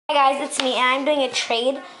Hi guys, it's me, and I'm doing a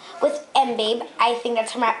trade with embeib. I think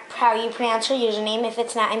that's how you pronounce her username. If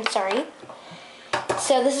it's not, I'm sorry.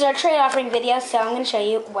 So this is our trade offering video, so I'm going to show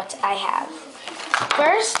you what I have.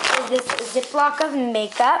 First is this Ziploc of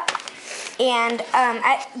makeup, and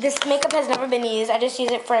this makeup has never been used. I just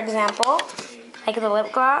use it for example, like the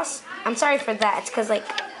lip gloss. I'm sorry for that. It's because like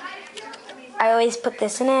I always put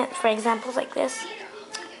this in it for examples like this.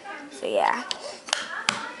 So yeah.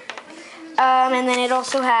 And then it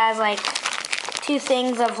also has like two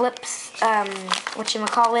things of lips,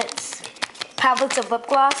 whatchamacallits, pablets of lip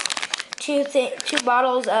gloss, two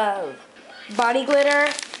bottles of body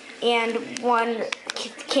glitter, and one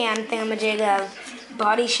can thingamajig of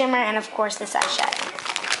body shimmer, and of course this eyeshadow.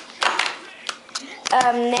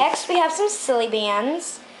 Next we have some silly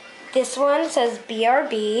bands. This one says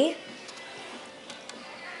BRB.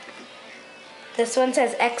 This one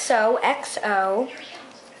says XOXO.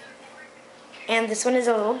 And this one is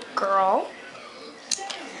a little girl.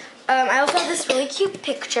 I also have this really cute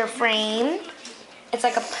picture frame. It's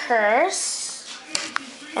like a purse.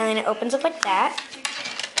 And then it opens up like that.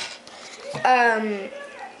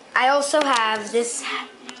 I also have this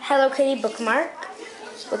Hello Kitty bookmark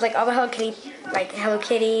with like all the Hello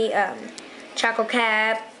Kitty, Choco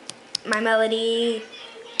Cap, My Melody,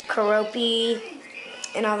 Karopi,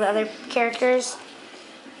 and all the other characters.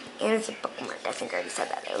 And it's a bookmark. I think I already said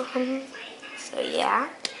that though. So yeah.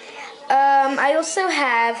 I also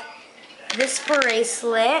have this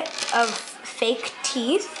bracelet of fake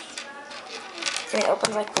teeth. And it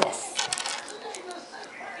opens like this.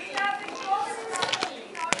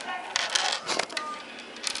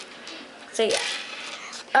 So yeah.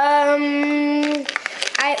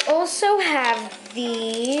 I also have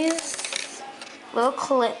these little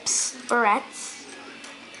clips, barrettes,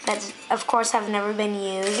 that of course have never been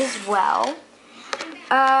used as well.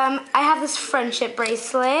 I have this friendship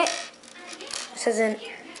bracelet. This isn't,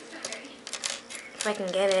 if I can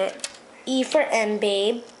get it, E for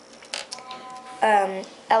embeib,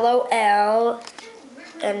 LOL,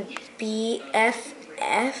 and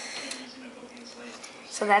BFF.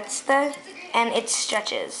 So that's the, and it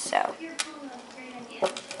stretches, so.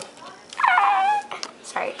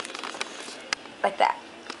 Sorry. Like that.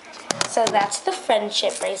 So that's the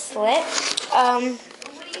friendship bracelet.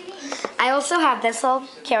 I also have this little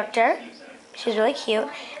character. She's really cute.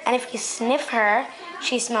 And if you sniff her,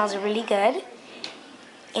 she smells really good.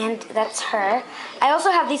 And that's her. I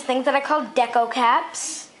also have these things that I call deco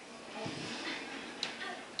caps,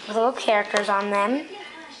 with little characters on them.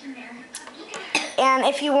 And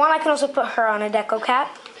if you want, I can also put her on a deco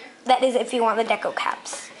cap. That is if you want the deco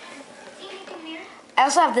caps. I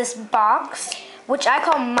also have this box, which I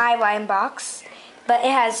call my wine box. But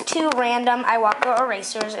it has two random Iwaka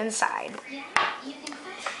erasers inside.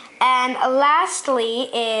 And lastly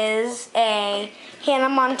is a Hannah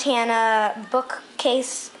Montana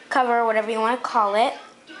bookcase cover, whatever you want to call it.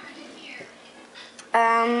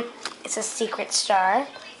 It's a secret star.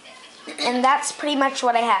 And that's pretty much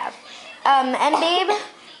what I have. And babe,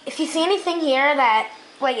 if you see anything here that,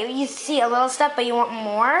 like if you see a little stuff but you want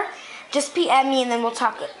more, just PM me and then we'll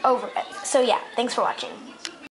talk over it. So yeah, thanks for watching.